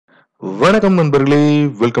வணக்கம் நண்பர்களே,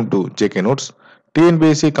 welcome to JK notes.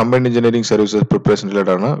 TNPSC combined engineering services preparation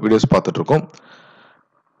ரிலேட்டடான வீடியோஸ் பார்த்துட்டு இருக்கோம்.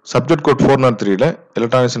 Subject code 403ல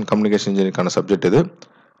electronics and communication இன்ஜினியரிங்கான subject இது.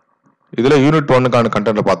 இதில் யூனிட் 1க்கான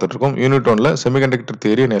கண்டென்ட்டை பார்த்துட்டு இருக்கோம். Unit 1ல semiconductor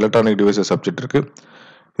theory and electronic devices subject இருக்கு.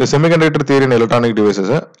 இந்த செமிகண்டக்டர் தியரி அண்ட் எலக்ட்ரானிக்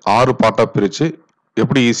டிவைசஸை 6 பார்ட்டாக பிரித்து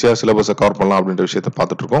எப்படி ஈஸியாக சிலபஸை கவர் பண்ணலாம் அப்படின்ற விஷயத்தை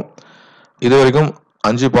பார்த்துட்டு இருக்கோம். இது வரைக்கும்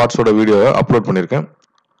 5 பார்ட்ஸோட வீடியோவை அப்லோட் பண்ணியிருக்கேன்.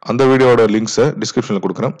 அந்த வீடியோட லிங்க்ஸை டிஸ்கிரிப்ஷனில்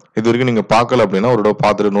கொடுக்குறேன். இது வரைக்கும் நீங்கள் பார்க்கல அப்படின்னா ஒரு தடவை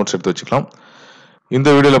பார்த்துட்டு நோட்ஸ் எடுத்து வச்சுக்கலாம். இந்த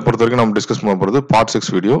வீடியோவில் பொறுத்த வரைக்கும் நம்ம டிஸ்கஸ் பண்ண போகிறது பார்ட் 6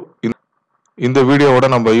 வீடியோ. இந்த வீடியோவோட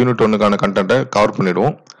நம்ம யூனிட் 1க்கான கண்டென்ட்டை கவர்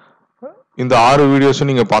பண்ணிடுவோம். இந்த 6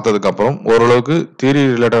 வீடியோஸும் நீங்கள் பார்த்ததுக்கப்புறம் ஓரளவுக்கு தியரி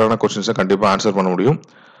ரிலேட்டடான கொஸ்டின்ஸை கண்டிப்பாக ஆன்சர் பண்ண முடியும்.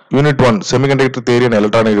 Unit 1 semiconductor theory and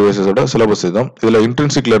electronic டிவைசஸோட syllabus இதுதான். இதில்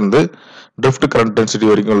இன்ட்ரின்சிக்லேருந்து ட்ரிஃப்ட் கரண்ட்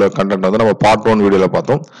டென்சிட்டி வரைக்கும் உள்ள கண்டென்ட் வந்து நம்ம பார்ட் 1 வீடியோவில்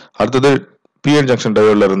பார்த்தோம். அடுத்தது பிஎன் ஜங்ஷன்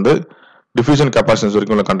டயோட்லேருந்து டிஃப்யூஷன் கெப்பாசிட்டன்ஸ்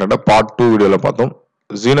வரைக்கும் உள்ள கண்டென்ட்டை பார்ட் 2 வீடியோவில் பார்த்தோம்.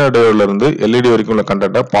 ஜீனர் டயோட்லேருந்து எல்இடி வரைக்கும் உள்ள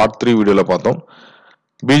கண்டென்ட்டை பார்ட் 3 வீடியோவில் பார்த்தோம்.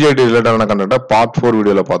 பிஜேடி ரிலேட்டடான கண்டென்ட்டை பார்ட் 4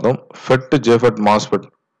 வீடியோவில் பார்த்தோம். ஃபெட் ஜேஃபெட் மாஸ்பெட்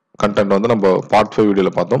கண்டென்ட் வந்து நம்ம பார்ட் 5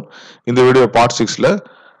 வீடியோவில் பார்த்தோம். இந்த video part 6ல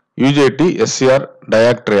UJT SCR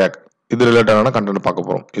டயாக் triac இது ரிலேட்டடான கண்டென்ட் பார்க்க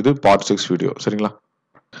போகிறோம். இது பார்ட் 6 வீடியோ. சரிங்களா?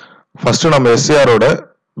 ஃபர்ஸ்ட் நம்ம எஸ்சிஆரோட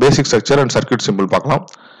பேசிக் ஸ்ட்ரக்சர் அண்ட் சர்க்யூட் சிம்பிள் பார்க்கலாம்.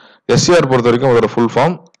 எஸ்சிஆர் பொறுத்த வரைக்கும் அதோட full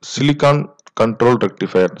form silicon controlled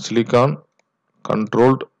rectifier. Silicon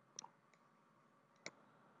controlled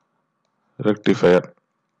rectifier.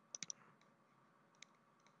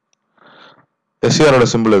 எஸ்சிஆரோட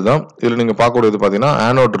simple இதுதான். இதில் நீங்கள் பார்க்கக்கூடியது பார்த்தீங்கன்னா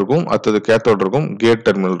ஆனோட் இருக்கும், அடுத்தது கேத்தோட் இருக்கும், கேட்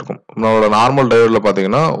டெர்மினல் இருக்கும். நம்மளோட நார்மல் டயோடில்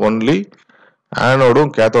பார்த்தீங்கன்னா ஒன்லி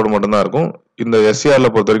ஆனோடும் கேத்தோடு மட்டும்தான் இருக்கும். இந்த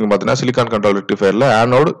எஸ்சிஆரில் பொறுத்த வரைக்கும் பார்த்தீங்கன்னா சிலிகான் கண்ட்ரோல் ரெக்டிஃபயரில்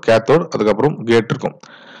ஆனோடு, கேத்தோடு, அதுக்கப்புறம் கேட் இருக்கும்.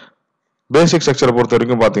 பேசிக் ஸ்ட்ரக்சரை பொறுத்த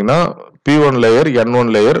வரைக்கும் பார்த்தீங்கன்னா P1 layer, N1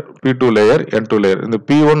 layer, P2 layer, N2 layer. இந்த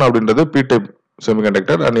P1 அப்படின்றது P டைப்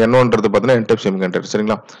செமிகண்டக்டர் அண்ட் N1ன்றது பார்த்தீங்கன்னா N டைப் செமிகண்டக்டர்.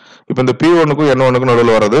 சரிங்களா? இப்போ இந்த P1க்கும் N1க்கும்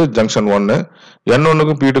நடுவில் வர்றது ஜங்ஷன் 1,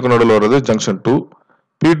 N1க்கும் P2க்கும் நடுவில் வர்றது ஜங்ஷன் 2,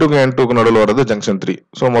 P2க்கும் N2க்கும் நடுவில் வர்றது ஜங்ஷன் 3.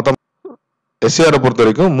 ஸோ மொத்தம் எஸ்சிஆரை பொறுத்த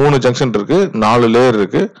வரைக்கும் 3 ஜங்ஷன் இருக்கு, 4 லேயர்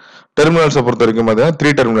இருக்கு. டெர்மினல்ஸை பொறுத்த வரைக்கும் பார்த்தீங்கன்னா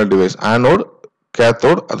 3 டெர்மினல் டிவைஸ், ஆனோட்,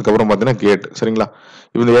 கேத்தோட், அதுக்கப்புறம் பார்த்தீங்கன்னா கேட். சரிங்களா?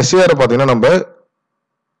 இப்போ இந்த எஸ்சிஆரை பார்த்தீங்கன்னா நம்ம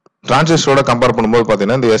டிரான்சிஸ்டரோட கம்பேர் பண்ணும்போது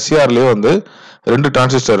பார்த்தீங்கன்னா இந்த எஸ்சிஆர்லேயே வந்து 2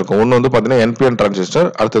 டிரான்சிஸ்டர் இருக்கும். ஒன்று வந்து பார்த்தீங்கன்னா என்பிஎன் டிரான்சிஸ்டர்,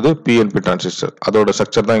 அடுத்தது பிஎன்பி டிரான்சிஸ்டர். அதோட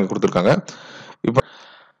ஸ்ட்ரக்சர் தான் இங்கே கொடுத்துருக்காங்க. இப்போ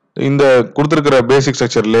இந்த கொடுத்துருக்கிற பேசிக்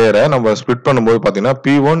ஸ்ட்ரக்சர் லேயரை நம்ம ஸ்பிளிட் பண்ணும்போது பார்த்தீங்கன்னா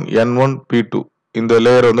P1, N1, P2 இந்த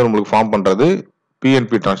லேயர் வந்து நம்மளுக்கு ஃபார்ம் பண்ணுறது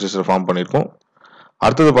பிஎன்பி டிரான்சிஸ்டர் ஃபார்ம் பண்ணியிருக்கோம்.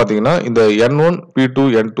 அடுத்தது பார்த்தீங்கன்னா இந்த N1, P2,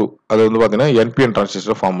 N2 அது வந்து பார்த்தீங்கன்னா என்பிஎன்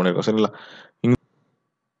டிரான்சிஸ்டர் ஃபார்ம் பண்ணியிருக்கோம். சரிங்களா?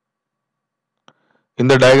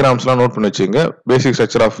 இந்த டயக்ராம்ஸ்லாம் நோட் பண்ணி வச்சுங்க. பேசிக்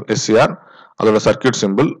ஸ்ட்ரக்சர் ஆஃப் எஸ்சிஆர், அதோட சர்க்யூட்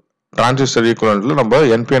சிம்பிள், டிரான்சிஸ்டர் ஈக்குவலன்ட்ல நம்ம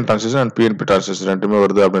NPN transistor and PNB transistor ரெண்டுமே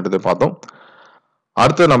வருது அப்படின்றத பார்த்தோம்.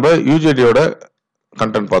 அடுத்து நம்ம யூஜேடியோட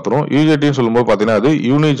கண்டென்ட் பார்த்துருவோம். யூஜேடின்னு சொல்லும்போது பார்த்தீங்கன்னா அது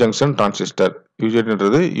யூனி ஜங்ஷன் டிரான்சிஸ்டர்.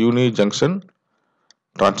 யூஜேடின்றது யூனி ஜங்ஷன்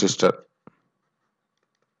டிரான்சிஸ்டர்.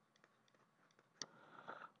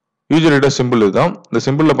 யூஜேடியோட சிம்பிள் இதுதான். இந்த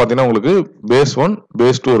சிம்பிளில் பார்த்தீங்கன்னா உங்களுக்கு பேஸ் 1,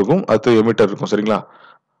 பேஸ் 2 இருக்கும், அடுத்து எமிட்டர் இருக்கும். சரிங்களா?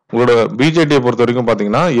 உங்களோட பிஜேடியை பொறுத்த வரைக்கும்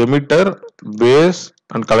பார்த்தீங்கன்னா எமிட்டர், பேஸ்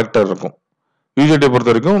அண்ட் கலெக்டர் இருக்கும். யூஜேடியை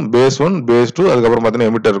பொறுத்த வரைக்கும் பேஸ் 1, பேஸ் 2, அதுக்கப்புறம்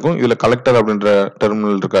பார்த்தீங்கன்னா எமிட்டர் இருக்கும். இதில் கலெக்டர் அப்படின்ற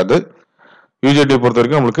டெர்மினல் இருக்காது. யூஜேடியை பொறுத்த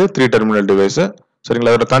வரைக்கும் நம்மளுக்கு 3 டெர்மினல் டிவைஸ்.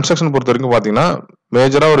 சரிங்களா? அதோட கன்ஸ்ட்ரக்ஷன் பொறுத்த வரைக்கும் பார்த்தீங்கன்னா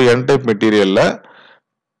மேஜராக ஒரு என் டைப் மெட்டீரியலில்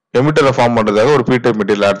எமிட்டரை ஃபார்ம் பண்ணுறதுக்காக ஒரு பி டைப்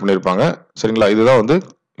மெட்டீரியல் ஆட் பண்ணியிருப்பாங்க. சரிங்களா? இதுதான் வந்து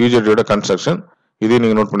யூஜேடியோட கன்ஸ்ட்ரக்ஷன். இதையும்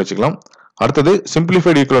நீங்கள் நோட் பண்ணி வச்சுக்கலாம். அடுத்தது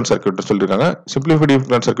சிம்பிளிஃபைடு ஈக்குவலன்ட் சர்க்யூட் சொல்லியிருக்காங்க. சிம்பிளிஃபைடு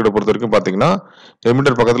ஈக்குவலன்ட் சர்க்யூட்டை பொறுத்த வரைக்கும் பார்த்தீங்கன்னா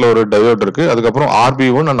எமிட்டர் பக்கத்தில் ஒரு டயோட் இருக்கு, அதுக்கப்புறம்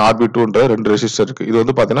RB1 அண்ட் RB2ன்ற 2 ரெசிஸ்டர் இருக்கு. இது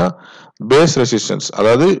வந்து பார்த்தீங்கன்னா பேஸ் ரெசிஸ்டன்ஸ்,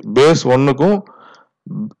 அதாவது பேஸ் 1க்கும்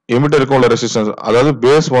எமிட்டருக்கும் உள்ள ரெசிஸ்டன்ஸ், அதாவது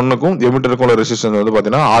பேஸ் 1க்கும் எமிட்டருக்கும் உள்ள ரெசிஸ்டன்ஸ் வந்து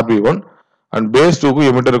பார்த்தீங்கன்னா RB1 அண்ட் பேஸ் 2க்கும்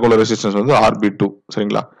எமிட்டருக்கும் உள்ள ரெசிஸ்டன்ஸ் வந்து RB2.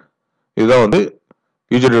 சரிங்களா? இதுதான் வந்து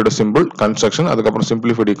யூஜேடியோட சிம்பிள், கன்ஸ்ட்ரக்ஷன், அதுக்கப்புறம்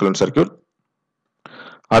சிம்பிளிஃபைடு ஈக்குவலன்ட் சர்க்யூட்.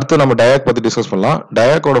 அடுத்து நம்ம டயாக் பத்தி டிஸ்கஸ் பண்ணலாம்.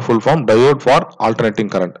 டயாக்கோட full form diode for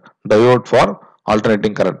alternating current. Diode for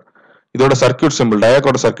alternating current. இதோட சர்க்யூட் சிம்பிள்,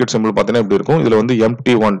 டயாக்கோட சர்க்யூட் சிம்பிள் பார்த்தீங்கன்னா இப்படி இருக்கும். இதுல வந்து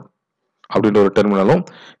MT1 அப்படின்ற ஒரு டெர்மினலும்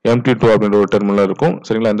MT2 அப்படின்ற ஒரு டெர்மினலும் இருக்கும்.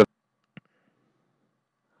 சரிங்களா? இந்த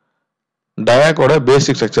டயாக்கோட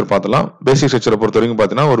பேசிக் ஸ்ட்ரக்சர் பார்த்தலாம். பேசிக் ஸ்ட்ரக்சரை பொறுத்த வரைக்கும்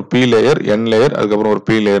பார்த்தீங்கன்னா ஒரு P லேயர், N லேயர், அதுக்கப்புறம் ஒரு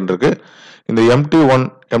P லேயர் இருக்கு. இந்த MT1,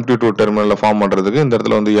 MT2 டெர்மினலில் ஃபார்ம் பண்ணுறதுக்கு இந்த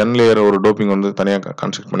இடத்துல வந்து N லேயர் ஒரு டோப்பிங் வந்து தனியாக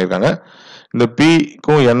கன்ஸ்ட்ரக்ட் பண்ணியிருக்காங்க. இந்த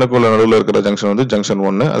Pக்கும் Nக்கும் நடுவில் இருக்கிற ஜங்ஷன் வந்து ஜங்ஷன்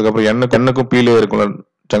 1, அதுக்கப்புறம் Nக்கும் P லேயருக்குள்ள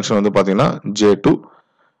ஜங்ஷன் வந்து பார்த்தீங்கன்னா J2.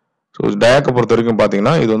 ஸோ டயாக்கை பொறுத்த வரைக்கும்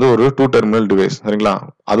பார்த்தீங்கன்னா இது வந்து ஒரு 2 டெர்மினல் டிவைஸ். சரிங்களா?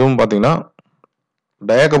 அதுவும் பார்த்தீங்கன்னா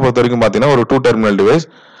டயாக்கை பொறுத்த வரைக்கும் பார்த்தீங்கன்னா ஒரு 2 டெர்மினல் டிவைஸ்.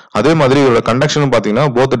 அதே மாதிரி இதோட கண்டக்ஷனும் பார்த்தீங்கன்னா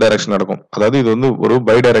போத் டைரக்ஷன் நடக்கும். அதாவது இது வந்து ஒரு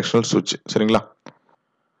பை டைரக்ஷனல் சுவிட்ச். சரிங்களா?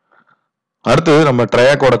 அடுத்து நம்ம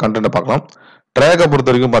ட்ரையாக்கோட கண்டென்ட்டை பார்க்கலாம். ட்ரையாக்கை பொறுத்த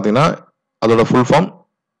வரைக்கும் பார்த்தீங்கன்னா அதோட full form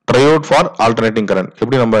triode for alternating current.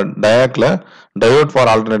 எப்படி நம்ம டயாக்ல டயோட் ஃபார்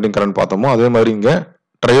ஆல்டர்னேட்டிங் கரண்ட் பார்த்தோமோ அதே மாதிரி இங்கே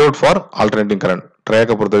ட்ரையோட் ஃபார் ஆல்டர்னேட்டிங் கரண்ட்.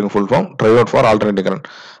 ட்ரையாக்கை பொறுத்த வரைக்கும் full form triode for alternating current.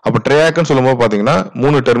 அப்போ ட்ரையாக்னு சொல்லும்போது பார்த்தீங்கன்னா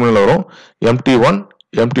 3 டெர்மினல் வரும், MT1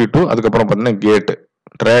 MT2 அதுக்கப்புறம் பார்த்தீங்கன்னா கேட்.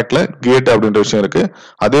 ட்ரையாக்ல கேட் அப்படின்ற விஷயம் இருக்கு.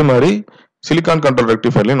 அதே மாதிரி சிலிகான் கண்ட்ரோல்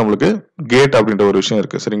ரெக்டிஃபையர்லையும் நம்மளுக்கு கேட் அப்படின்ற ஒரு விஷயம்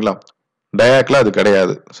இருக்கு. சரிங்களா, டயாக்ல அது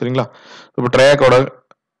கிடையாது. சரிங்களா, இப்போ ட்ரையாக்கோட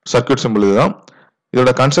சர்க்யூட் சிம்பிள் இதுதான்.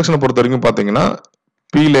 இதோட கன்ஸ்ட்ரக்ஷனை பொறுத்த வரைக்கும் பார்த்தீங்கன்னா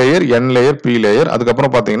பி லேயர், என் லேயர், பி லேயர்.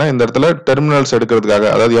 அதுக்கப்புறம் பார்த்தீங்கன்னா இந்த இடத்துல டெர்மினல்ஸ் எடுக்கிறதுக்காக,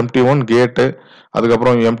 அதாவது MT1 கேட்டு,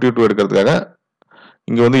 அதுக்கப்புறம் MT2 எடுக்கிறதுக்காக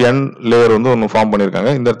இங்கே வந்து என் லேயர் வந்து ஒன்று ஃபார்ம்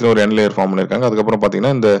பண்ணியிருக்காங்க. இந்த இடத்துல ஒரு என் லேயர் ஃபார்ம் பண்ணியிருக்காங்க. அதுக்கப்புறம்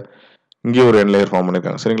பார்த்தீங்கன்னா இந்த இங்கே ஒரு என் லேயர் ஃபார்ம்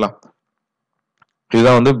பண்ணியிருக்காங்க. சரிங்களா,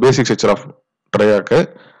 இதுதான் வந்து பேசிக் ஸ்ட்ரக்சர் ஆஃப் ட்ரையாக்கு.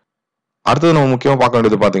 அடுத்தது நம்ம முக்கியமாக பார்க்க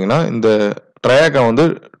வேண்டியது பார்த்தீங்கன்னா இந்த ட்ரையாக்கை வந்து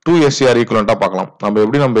 2 SCR ஈக்குவலண்ட்டாக பார்க்கலாம். நம்ம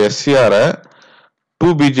எப்படி நம்ம SCR-ஐ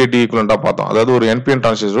 2 BJT ஈக்குவலண்ட்டாக பார்த்தோம். அதாவது ஒரு NPN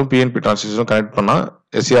டிரான்சிஸ்டரும் PNP டிரான்சிஸ்டரும் கனெக்ட் பண்ணால்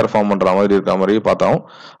SCR ஃபார்ம் பண்ணுற மாதிரி இருக்கிற மாதிரி பார்த்தோம்.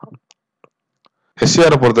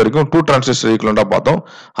 SCR பொறுத்த வரைக்கும் 2 டிரான்சிஸ்டர் ஈக்குவலண்ட்டாக பார்த்தோம்.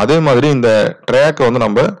 அதே மாதிரி இந்த ட்ரையாக்கை வந்து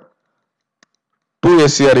நம்ம 2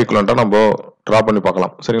 SCR ஈக்குவலண்ட்டாக நம்ம ட்ரா பண்ணி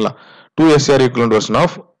பார்க்கலாம். சரிங்களா, 2 SCR ஈக்குவலண்ட் வெர்ஷன்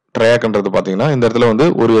ஆஃப் ட்ரையாக்ன்றது பார்த்தீங்கன்னா இந்த இடத்துல வந்து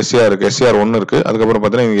ஒரு SCR இருக்கு, SCR1 இருக்கு, அதுக்கப்புறம்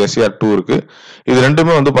பார்த்தீங்கன்னா இங்கே SCR2 இருக்கு. இது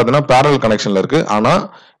ரெண்டுமே வந்து பார்த்தீங்கன்னா பேரலல் கனெக்ஷன்ல இருக்கு. ஆனால்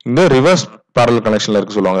இங்க ரிவர்ஸ் பேரலல் கனெக்ஷன்ல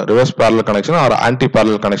இருக்கு சொல்லுவாங்க. Reverse parallel connection are anti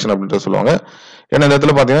parallel connection அப்படின்றது சொல்லுவாங்க. ஏன்னா இந்த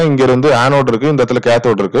இடத்துல பார்த்தீங்கன்னா இங்க இருந்து ஆனோட் இருக்கு, இந்த இடத்துல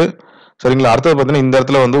கேத்தோட் இருக்கு. சரிங்களா, அடுத்தது பார்த்தீங்கன்னா இந்த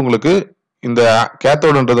இடத்துல வந்து உங்களுக்கு இந்த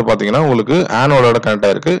கேத்தோடுன்றது பார்த்தீங்கன்னா உங்களுக்கு ஆனோடோட கனெக்ட்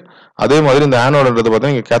ஆயிருக்கு. அதே மாதிரி இந்த ஆனோடுன்றது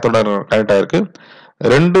பார்த்தீங்கன்னா இங்க கேத்தோட கனெக்ட் ஆயிருக்கு.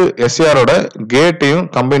 ரெண்டு SCR-ஓட கேட்டையும்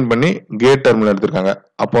கம்பைன் பண்ணி கேட் டெர்மினல் எடுத்திருக்காங்க.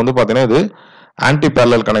 அப்போ வந்து பார்த்தீங்கன்னா இது anti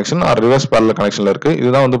parallel connection R reverse parallel கனெக்ஷன்ல இருக்கு.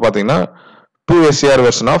 இதுதான் வந்து பார்த்தீங்கன்னா 2 SCR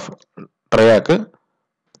வெர்ஷன் ஆஃப் ட்ரையாக்கு.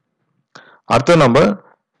 அடுத்து நம்ம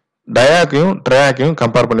டயாக்கையும் ட்ரையாக்கையும்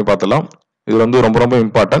கம்பேர் பண்ணி பார்த்துலாம். இது வந்து ரொம்ப ரொம்ப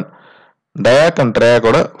இம்பார்ட்டன்ட். டயாக் அண்ட்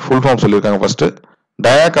ட்ரையாக்கோட ஃபுல் ஃபார்ம் சொல்லியிருக்காங்க. ஃபர்ஸ்ட்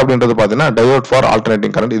டயாக் அப்படின்றது பார்த்தீங்கன்னா டயோட் ஃபார்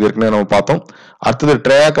ஆல்டர்னேட்டிங் கரண்ட். இது ஏற்கனவே நம்ம பார்த்தோம். அடுத்தது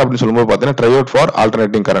ட்ரையாக் அப்படின்னு சொல்லும்போது பார்த்தீங்கன்னா ட்ரையோட் ஃபார்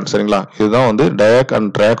ஆல்டர்னேட்டிங் கரண்ட். சரிங்களா, இதுதான் வந்து டயாக் அண்ட்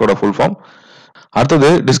ட்ரையாக்கோட ஃபுல் ஃபார்ம். அடுத்தது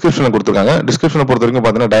டிஸ்கிரிப்ஷனில் கொடுத்துருக்காங்க. டிஸ்கிரிப்ஷனை பொறுத்த வரைக்கும்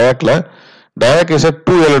பார்த்தீங்கன்னா டயாக் is a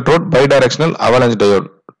 2 electrode bidirectional avalanche diode.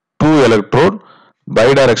 2 electrode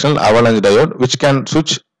bidirectional avalanche diode which can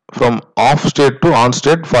switch from off state to on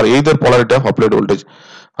state for either polarity of applied voltage.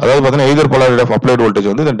 அதாவது பார்த்தீங்கன்னா either polarity of applied voltage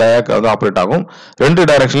வந்து இந்த டயாக் வந்து ஆப்ரேட் ஆகும். ரெண்டு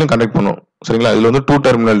டைரக்ஷன்லையும் conduct பண்ணும். சரிங்களா, இதுல வந்து 2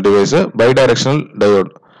 டெர்மினல் டிவைஸ் பைடைரக்ஷனல் டயோட்.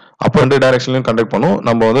 அப்போ 2 டைரக்ஷன்லையும் கண்டக்ட் பண்ணும்.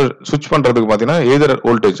 நம்ம வந்து ஸ்விட்ச் பண்றதுக்கு பார்த்தீங்கன்னா either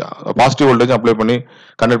voltage positive voltage apply பண்ணி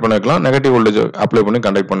கண்டக்ட் பண்ண வைக்கலாம், நெகட்டிவ் வோல்டேஜ் அப்ளை பண்ணி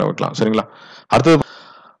கண்டக்ட் பண்ண வைக்கலாம். சரிங்களா,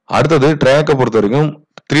 அடுத்தது ட்ரையாக்கை பொறுத்த வரைக்கும்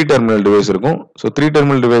 3 டெர்மினல் டிவைஸ் இருக்கும். So 3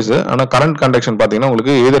 terminal device. ஆனால் கரண்ட் கண்டக்ஷன் பார்த்தீங்கன்னா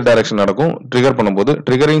உங்களுக்கு எய்தர் டைரக்ஷன் நடக்கும் ட்ரிகர் பண்ணும்போது.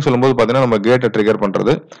 ட்ரிகரிங் சொல்லும்போது பார்த்தீங்கன்னா நம்ம கேட்டை ட்ரிகர்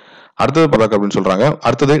பண்றது. அடுத்தது பதாக் அப்படின்னு சொல்றாங்க.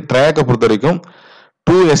 அடுத்தது ட்ரையாக்கை பொறுத்த வரைக்கும்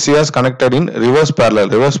 2 SCRs connected in reverse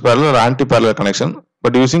parallel or anti parallel connection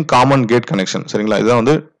but using common gate connection. சரிங்களா, இதுதான்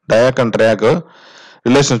வந்து DIAC and TRIAC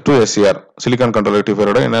relation to SCR silicon control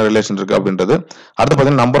ரெக்டிஃபையரோட என்ன ரிலேஷன் இருக்கு அப்படின்றது. அடுத்து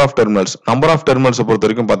பார்த்தீங்கன்னா நம்பர் ஆஃப் டெர்மினல்ஸ் பொறுத்த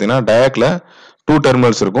வரைக்கும் பார்த்தீங்கன்னா டயாக்ல 2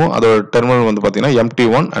 டெர்மினல்ஸ் இருக்கும். அதோட டெர்மினல் வந்து பார்த்தீங்கன்னா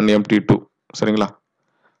MT1 and MT2. சரிங்களா,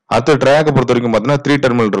 அடுத்து ட்ரையாக்கை பொறுத்த வரைக்கும் பார்த்தீங்கன்னா 3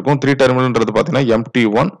 டெர்மினல் இருக்கும். 3 டெர்மினல்ன்றது பார்த்தீங்கன்னா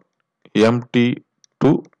MT1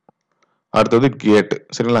 MT2 அடுத்தது கேட்.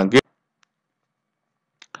 சரிங்களா,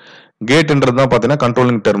 கேட்ன்றது தான் பார்த்தீங்கன்னா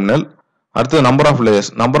கண்ட்ரோலிங் டெர்மினல். அடுத்து நம்பர் ஆஃப்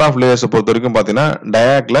லேயர்ஸ் பொறுத்த வரைக்கும் பார்த்தீங்கன்னா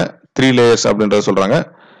டயாக்ல 3 லேயர்ஸ் அப்படின்றத சொல்றாங்க.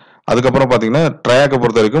 அதுக்கப்புறம் பார்த்தீங்கன்னா ட்ரையாக்கை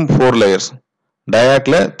பொறுத்த வரைக்கும் 4 லேயர்ஸ்.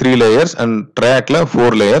 டயாக்ல 3 layers and ட்ரையாக்ல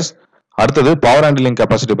 4 layers. அடுத்தது பவர் ஹேண்ட்லிங்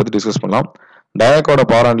கெப்பாசிட்டி பற்றி டிஸ்கஸ் பண்ணலாம். டயாக்கோட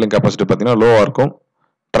பவர் ஹேண்ட்லிங் கெப்பாசிட்டி பார்த்தீங்கன்னா லோவா இருக்கும்.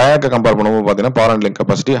 ட்ரையாக்கை கம்பேர் பண்ணும்போது பார்த்தீங்கன்னா பவர் ஹேண்ட்லிங்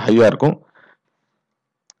கெப்பாசிட்டி ஹையா இருக்கும்.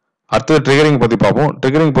 அடுத்தது ட்ரிகரிங் பற்றி பார்ப்போம்.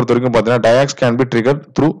 ட்ரிகரிங் பொறுத்த வரைக்கும் பார்த்தீங்கன்னா டயாக்ஸ் can be trigger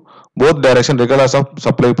through both direction regardless of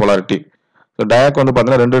supply polarity. So டயாக் வந்து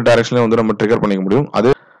பார்த்தீங்கன்னா 2 டைரக்ஷன்லையும் வந்து நம்ம ட்ரிகர் பண்ணிக்க முடியும். அது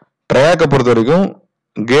ட்ரையாக்கை பொறுத்த வரைக்கும்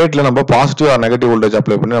கேட்ல நம்ம positive or negative voltage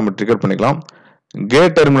apply பண்ணி நம்ம ட்ரிகர் பண்ணிக்கலாம்.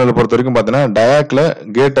 கேட் டெர்மினல் பொறுத்த வரைக்கும் பார்த்தீங்கன்னா டயாக்ல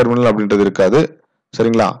கேட் டெர்மினல் அப்படின்றது இருக்காது.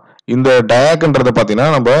 சரிங்களா, இந்த டயாக்ன்றதை பார்த்தீங்கன்னா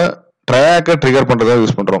நம்ம ட்ரையாக்கை ட்ரிகர் பண்றதை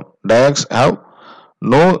யூஸ் பண்றோம். டயாக்ஸ் have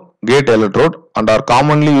no gate electrode and R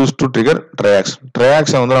commonly use to trigger ட்ரையாக்ஸ்.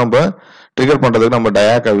 ட்ரையாக்ஸை வந்து நம்ம ட்ரிகர் பண்றதுக்கு நம்ம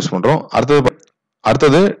டயாக்கை யூஸ் பண்றோம்.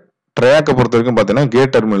 அடுத்தது ட்ரையாக்கை பொறுத்த வரைக்கும் பார்த்தீங்கன்னா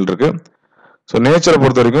கேட் டெர்மினல் இருக்கு. ஸோ நேச்சரை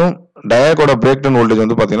பொறுத்த வரைக்கும் டயாக்கோட பிரேக் டவுன் வோல்டேஜ்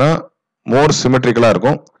வந்து பார்த்தீங்கன்னா மோர் சிமெட்ரிக்கலா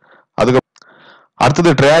இருக்கும். அதுக்கு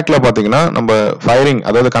அடுத்தது ட்ரையாக்ல பார்த்தீங்கன்னா நம்ம ஃபயரிங்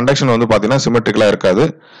அதாவது கண்டக்ஷன் வந்து பார்த்தீங்கன்னா சிமெட்ரிக்கலா இருக்காது.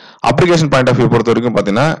 அப்ளிகேஷன் பாயிண்ட் ஆஃப் வியூ பொறுத்த வரைக்கும்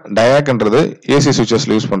பார்த்தீங்கன்னா டயாக்ன்றது ஏசி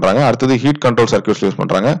சுவிச்சஸ்ல யூஸ் பண்றாங்க. அடுத்தது ஹீட் கண்ட்ரோல் சர்க்யூட்ஸ்ல யூஸ்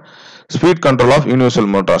பண்றாங்க. Speed control of universal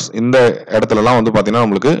Motors இந்த இடத்துலலாம் வந்து பார்த்தீங்கன்னா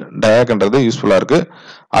உங்களுக்கு டயாக்ன்றது யூஸ்ஃபுல்லா இருக்கு.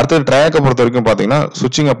 அடுத்தது ட்ரையாக்கை பொறுத்த வரைக்கும் பார்த்தீங்கன்னா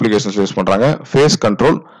சுவிட்சிங் அப்ளிகேஷன்ஸ்ல யூஸ் பண்றாங்க. ஃபேஸ்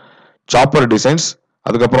கண்ட்ரோல், சாப்பர் டிசைன்ஸ்,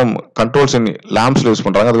 அதுக்கப்புறம் கண்ட்ரோல்ஸ் இன் லேம்ப்ஸ்ல யூஸ்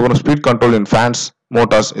பண்றாங்க. அதுக்கப்புறம் ஸ்பீட் கண்ட்ரோல் இன் ஃபேன்ஸ்,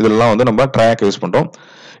 மோட்டார்ஸ் இதெல்லாம் வந்து நம்ம ட்ரையாக்கை யூஸ் பண்றோம்.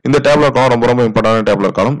 இந்த டேப்லெட் காலம் ரொம்ப ரொம்ப இம்பார்ட்டன்டான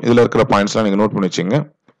டேப்லெட் காலம். இதுல இருக்கிற பாயிண்ட்ஸ்லாம் நீங்க நோட் பண்ணி வச்சுங்க.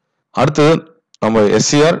 அடுத்தது நம்ம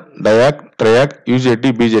SCR, DIAC, TRIAC, UJT,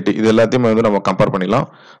 BJT இது எல்லாத்தையுமே வந்து நம்ம கம்பேர் பண்ணிக்கலாம்.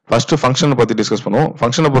 ஃபர்ஸ்ட் ஃபங்க்ஷன் பத்தி டிஸ்கஸ் பண்ணுவோம்.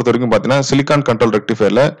 ஃபங்க்ஷனை பொறுத்த வரைக்கும் பார்த்தீங்கன்னா சிலிக்கான் கண்ட்ரோல்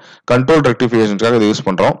ரெக்டிஃபையர்ல கண்ட்ரோல் ரெக்டிஃபிகேஷனுக்காக இதை யூஸ்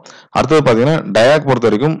பண்றோம். அடுத்தது பார்த்தீங்கன்னா DIAC பொறுத்த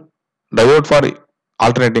வரைக்கும் டயோட் ஃபார்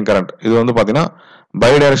ஆல்டர்னேட்டிங் கரண்ட் இது வந்து பார்த்தீங்கன்னா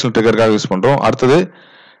பைடைரக்ஷனல் ட்ரிகருக்காக யூஸ் பண்றோம். அடுத்தது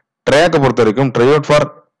TRIAC பொறுத்த வரைக்கும் ட்ரையோட் ஃபார்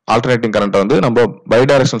ஆல்டர்னேட்டிங் கரண்ட் வந்து நம்ம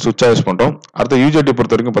பைடைரக்ஷனல் சுவிட்சா யூஸ் பண்றோம். அடுத்து UJT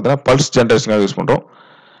பொறுத்த வரைக்கும் பார்த்தீங்கன்னா பல்ஸ் ஜெனரேஷனுக்காக யூஸ் பண்றோம்.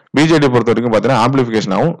 BJT பொறுத்த வரைக்கும் பார்த்தீங்கன்னா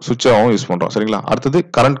ஆம்பிளிஃபிகேஷனாகவும் சுவிட்சாகவும் யூஸ் பண்றோம். சரிங்களா? அடுத்தது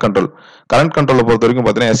கரண்ட் கண்ட்ரோல். கரண்ட் கண்ட்ரோலை பொறுத்த வரைக்கும்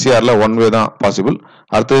பார்த்தீங்கன்னா SCRல ஒன் வே தான் பாசிபிள்.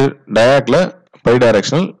 அடுத்து டயாக்ல பை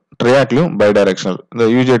டைரக்ஷனல், ட்ரையாக்லயும் பை டைரக்ஷனல். இந்த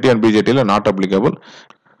UJT அண்ட் BJTல நாட் அப்ளிகபிள்.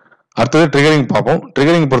 அடுத்தது ட்ரிகரிங் பார்ப்போம்.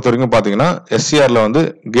 ட்ரிகரிங் பொறுத்த வரைக்கும் பார்த்தீங்கன்னா SCRல வந்து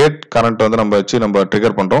கேட் கரண்ட் வந்து நம்ம வச்சு நம்ம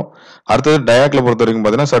ட்ரிகர் பண்றோம். அடுத்தது டயாக்ல பொறுத்த வரைக்கும்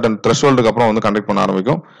பார்த்தீங்கன்னா சர்டன் த்ரெஷ்ஹோல்டுக்கு அப்புறம் வந்து கண்டக்ட் பண்ண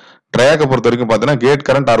ஆரம்பிக்கும். ட்ரையாக்கை பொறுத்த வரைக்கும் பார்த்தீங்கன்னா கேட்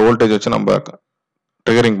கரண்ட் ஆர் வோல்டேஜ் வச்சு நம்ம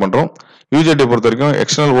ட்ரிகரிங் பண்றோம். UJT பொறுத்த வரைக்கும்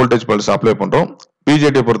எக்ஸ்டர்னல் வோல்டேஜ் பல்ஸ் அப்ளை பண்றோம்.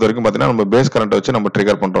 BJT பொறுத்த வரைக்கும் பார்த்தீங்கன்னா நம்ம பேஸ் கரண்ட் வச்சு நம்ம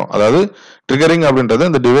ட்ரிகர் பண்றோம். அதாவது ட்ரிகரிங் அப்படின்றது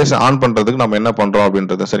இந்த டிவைஸ் ஆன் பண்றதுக்கு நம்ம என்ன பண்றோம்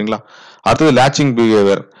அப்படின்றது. சரிங்களா? அடுத்தது லேட்சிங்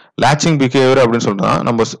பிஹேவியர். லேட்சிங் பிஹேவியர் அப்படின்னு சொல்றா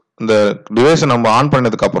நம்ம இந்த டிவைஸை நம்ம ஆன்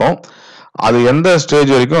பண்ணதுக்கு அப்புறம் அது எந்த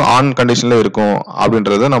ஸ்டேஜ் வரைக்கும் ஆன் கண்டிஷன்ல இருக்கும்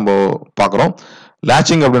அப்படின்றத நம்ம பார்க்குறோம்.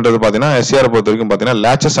 லேட்சிங் அப்படின்றது பார்த்தீங்கன்னா SCR பொறுத்த வரைக்கும் பார்த்தீங்கன்னா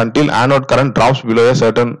laches until anode current drops below a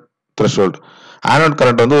certain threshold. Anode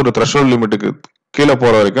current வந்து ஒரு த்ரெஷ்ஹோல்ட் லிமிட்டுக்கு கீழே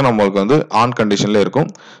போற வரைக்கும் நம்மளுக்கு வந்து ஆன் கண்டிஷன்ல இருக்கும்.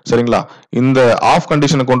 சரிங்களா? இந்த ஆஃப்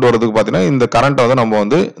கண்டிஷனை கொண்டு வரதுக்கு பார்த்தீங்கன்னா இந்த கரண்ட்டை வந்து நம்ம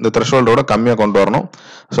வந்து இந்த த்ரெஷ்ஹோல்டோட கம்மியாக கொண்டு வரணும்.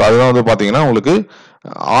 ஸோ அதுதான் வந்து பார்த்தீங்கன்னா உங்களுக்கு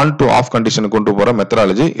ஆன் டு ஆஃப் கண்டிஷனுக்கு கொண்டு போற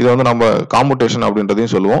மெத்தடாலஜி. இது வந்து நம்ம காம்புடேஷன்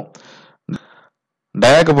அப்படின்றதையும் சொல்லுவோம்.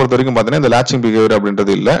 டயாக்கை பொறுத்த வரைக்கும் பார்த்தீங்கன்னா இந்த லேட்சிங் பிஹேவியர்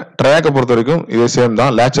அப்படின்றது இல்லை. ட்ரையாக்கை பொறுத்த வரைக்கும் இதே சேம்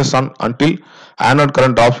தான். Laches on until anode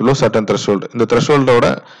current drops below certain threshold. இந்த த்ரெஷ்ஹோல்டோட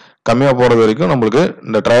கம்மியாக போறது வரைக்கும் நம்மளுக்கு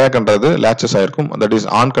இந்த ட்ரையாக்ன்றது லேச்சஸ் ஆயிருக்கும். தட் இஸ்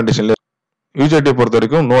ஆன் கண்டிஷன்ல. UJT பொறுத்த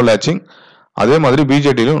வரைக்கும் நோ லேட்சிங். அதே மாதிரி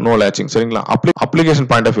BJTலும் நோ லேட்சிங். சரிங்களா? அப்ளிகேஷன்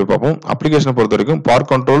பாயிண்ட் ஆஃப் வியூ பார்ப்போம். அப்ளிகேஷனை பொறுத்த வரைக்கும் பவர்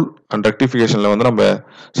கண்ட்ரோல் அண்ட் ரெக்டிஃபிகேஷன்ல வந்து நம்ம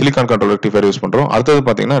சிலிக்கான் கண்ட்ரோல் ரெக்டிஃபையர் யூஸ் பண்றோம். அடுத்தது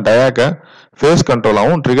பார்த்தீங்கன்னா டயாக்கை ஃபேஸ்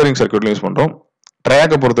கண்ட்ரோலாகவும் ட்ரிகரிங் சர்க்யூட்லையும் யூஸ் பண்றோம்.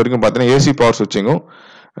 ட்ரையாக்கை பொறுத்த வரைக்கும் பார்த்தீங்கன்னா AC power சுவிட்சிங்கும்,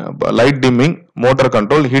 light dimming, motor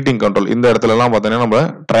control, heating control இந்த இடத்துலலாம் பார்த்தீங்கன்னா நம்ம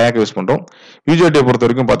ட்ரையாக்கை யூஸ் பண்றோம். UJT பொறுத்த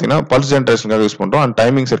வரைக்கும் பார்த்தீங்கன்னா பல்ஸ் ஜெனரேஷனுக்காக யூஸ் பண்றோம் அண்ட்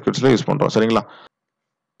டைமிங் சர்க்யூட்ஸ்ல யூஸ் பண்றோம். சரிங்களா?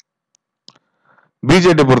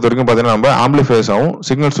 BJT பொறுத்த வரைக்கும் பார்த்தீங்கன்னா நம்ம ஆம்பிளிஃபையர்ஸாகவும்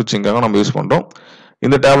சிக்னல் சுவிட்சிங்காக நம்ம யூஸ் பண்றோம்.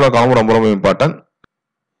 இந்த டேப்லெட் காலம் ரொம்ப ரொம்ப இம்பார்ட்டன்ட்.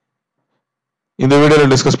 இந்த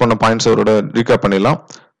வீடியோவில் டிஸ்கஸ் பண்ண பாயிண்ட்ஸ் அவரோட ரீகேப் பண்ணிடலாம்.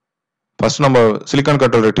 ஃபர்ஸ்ட் நம்ம சிலிக்கான்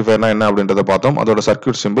கண்ட்ரோல் ரெக்டிஃபையர்னா என்ன அப்படின்றத பார்த்தோம். அதோட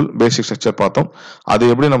சர்க்யூட் சிம்பிள், பேசிக் ஸ்ட்ரக்சர் பார்த்தோம். அது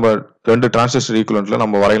எப்படி நம்ம ரெண்டு டிரான்சிஸ்டர் ஈக்குவலன்ட்ல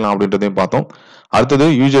நம்ம வரையலாம் அப்படின்றதையும் பார்த்தோம். அடுத்தது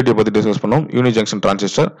UJT பத்தி டிஸ்கஸ் பண்ணோம். யூனி ஜங்ஷன்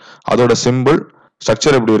டிரான்சிஸ்டர், அதோட சிம்பிள்,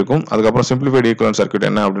 ஸ்ட்ரக்சர் எப்படி இருக்கும், அதுக்கப்புறம் சிம்பிளிஃபைடு ஈக்குவலன்ட் சர்க்யூட்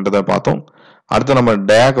என்ன அப்படின்றத பார்த்தோம். அடுத்து நம்ம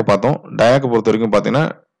டயாக்கை பார்த்தோம். டயாக்கை பொறுத்த வரைக்கும் பார்த்தீங்கன்னா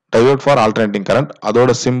டயோட் ஃபார் ஆல்டர்னேட்டிங் கரண்ட்,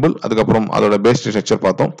 அதோட சிம்பிள், அதுக்கப்புறம் அதோட பேசிக் ஸ்ட்ரக்சர்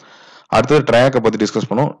பார்த்தோம். அடுத்தது ட்ரையாக்கை பத்தி டிஸ்கஸ்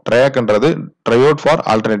பண்ணோம். ட்ரையாக்ன்றது triode for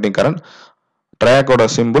alternating current, ட்ரையாக்கோட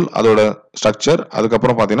simple, அதோட ஸ்ட்ரக்சர்,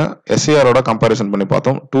 அதுக்கப்புறம் பார்த்தீங்கன்னா SCRோட கம்பேரிசன் பண்ணி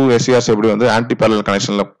பார்த்தோம். 2 SCRs எப்படி வந்து ஆன்டி பேரலல்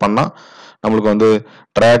கனெக்ஷன்ல பண்ணா நம்மளுக்கு வந்து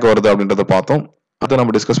ட்ரையாக் வருது அப்படின்றத பார்த்தோம். அடுத்து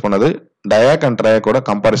நம்ம டிஸ்கஸ் பண்ணது டயாக் அண்ட் ட்ரையாக்கோட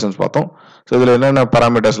கம்பேரிசன்ஸ் பார்த்தோம். ஸோ இதில் என்னென்ன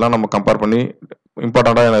பேராமீட்டர்ஸ்லாம் நம்ம கம்பேர் பண்ணி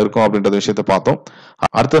இம்பார்ட்டண்டாக என்ன இருக்கும் அப்படின்ற விஷயத்தை பார்த்தோம்.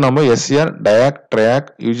 அடுத்து நம்ம SCR, DIAC, TRIAC,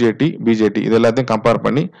 UJT, BJT இது எல்லாத்தையும் கம்பேர்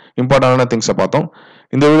பண்ணி இம்பார்ட்டண்டான திங்ஸை பார்த்தோம்.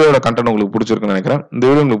 இந்த வீடியோட கண்டென்ட் உங்களுக்கு பிடிச்சிருக்குன்னு நினைக்கிறேன். இந்த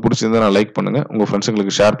வீடியோ உங்களுக்கு பிடிச்சிருந்தா நான் லைக் பண்ணுங்க, உங்க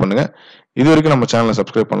ஃப்ரெண்ட்ஸுங்களுக்கு ஷேர் பண்ணுங்க. இது வரைக்கும் நம்ம சேனலை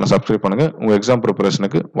சப்ஸ்கிரைப் பண்ணுங்க. உங்க எக்ஸாம்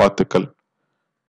ப்ரிப்பரேஷனுக்கு வாழ்த்துக்கள்.